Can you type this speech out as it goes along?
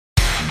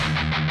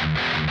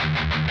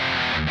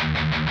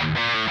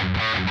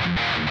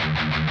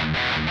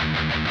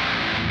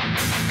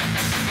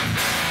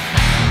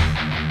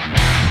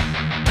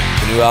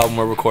The new album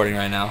we're recording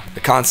right now, the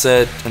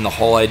concept and the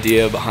whole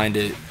idea behind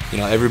it, you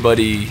know,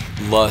 everybody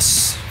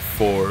lusts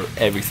for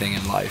everything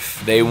in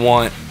life. They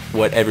want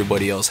what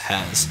everybody else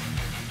has,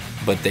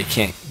 but they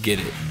can't get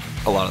it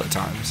a lot of the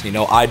times. You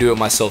know, I do it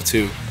myself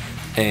too,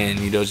 and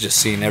you know, just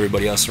seeing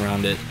everybody else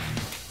around it,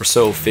 we're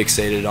so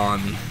fixated on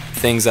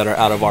things that are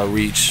out of our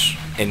reach,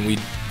 and we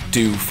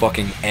do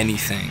fucking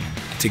anything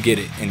to get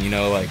it. And you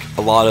know, like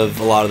a lot of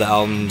the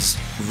albums,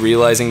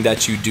 realizing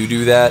that you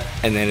do that,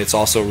 and then it's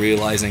also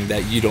realizing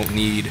that you don't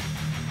need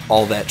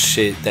all that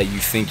shit that you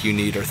think you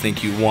need or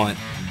think you want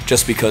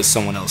just because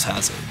someone else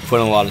has it.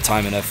 Putting a lot of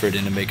time and effort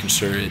into making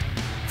sure it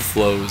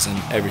flows and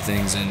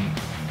everything's in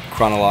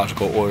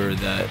chronological order,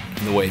 that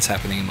in the way it's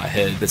happening in my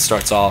head. It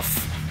starts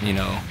off, you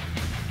know,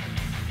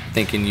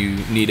 thinking you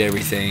need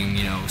everything,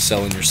 you know,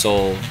 selling your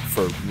soul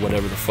for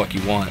whatever the fuck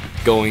you want.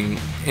 Going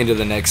into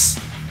the next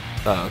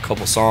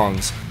couple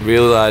songs,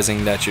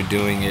 realizing that you're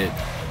doing it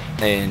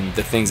and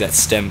the things that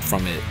stem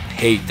from it,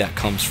 hate that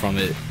comes from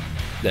it,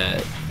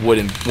 that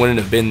wouldn't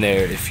have been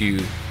there if you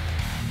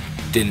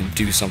didn't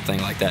do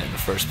something like that in the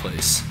first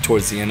place.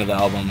 Towards the end of the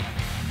album,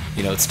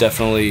 you know, it's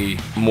definitely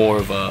more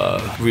of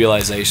a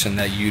realization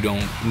that you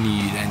don't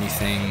need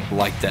anything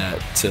like that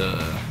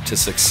to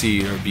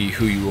succeed or be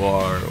who you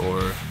are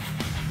or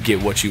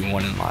get what you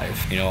want in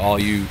life. You know, all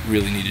you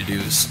really need to do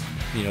is,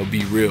 you know,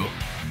 be real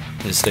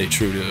and stay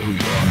true to who you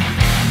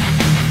are.